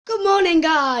Good morning,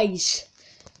 guys.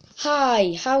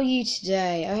 Hi, how are you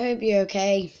today? I hope you're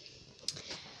okay.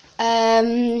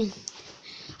 As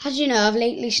you know, I've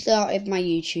lately started my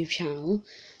YouTube channel,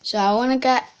 so I want to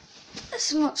get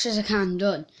as much as I can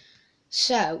done.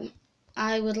 So,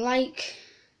 I would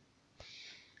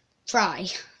try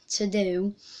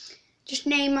to just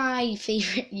name my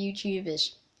favourite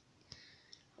YouTubers.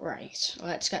 Right,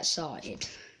 let's get started.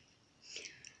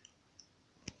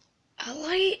 I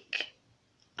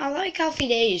like Alfie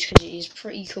Days because he's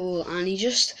pretty cool and he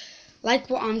just like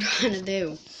what I'm trying to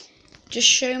do. Just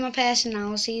show my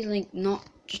personality, like not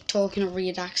just talking a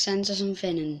weird accent or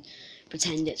something and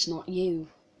pretend it's not you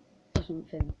or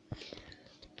something.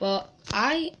 But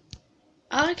I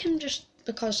like him just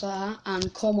because of that,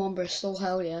 and come on Bristol,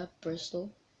 hell yeah,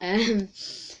 Bristol.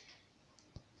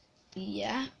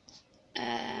 Yeah.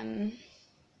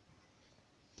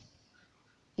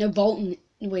 No, Bolton.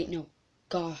 Wait, no.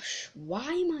 Gosh, why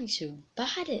am I so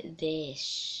bad at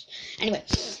this? Anyway,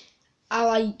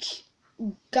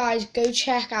 guys, go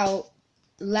check out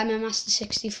Lemon Master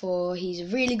 64. He's a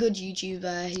really good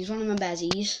YouTuber. He's one of my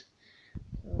bezies.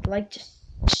 I'd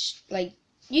like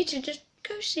you to just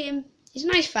go see him. He's a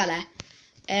nice fella.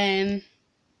 And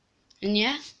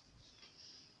yeah,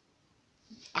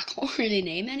 I can't really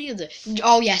name any of the.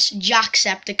 Oh yes,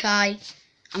 Jacksepticeye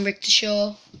and Richter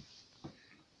Shaw.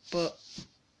 But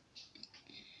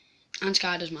and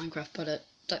Sky does Minecraft, but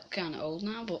that's kind of old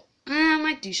now. But I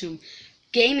might do some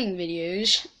gaming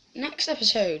videos next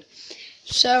episode.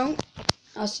 So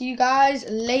I'll see you guys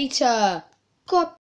later. God.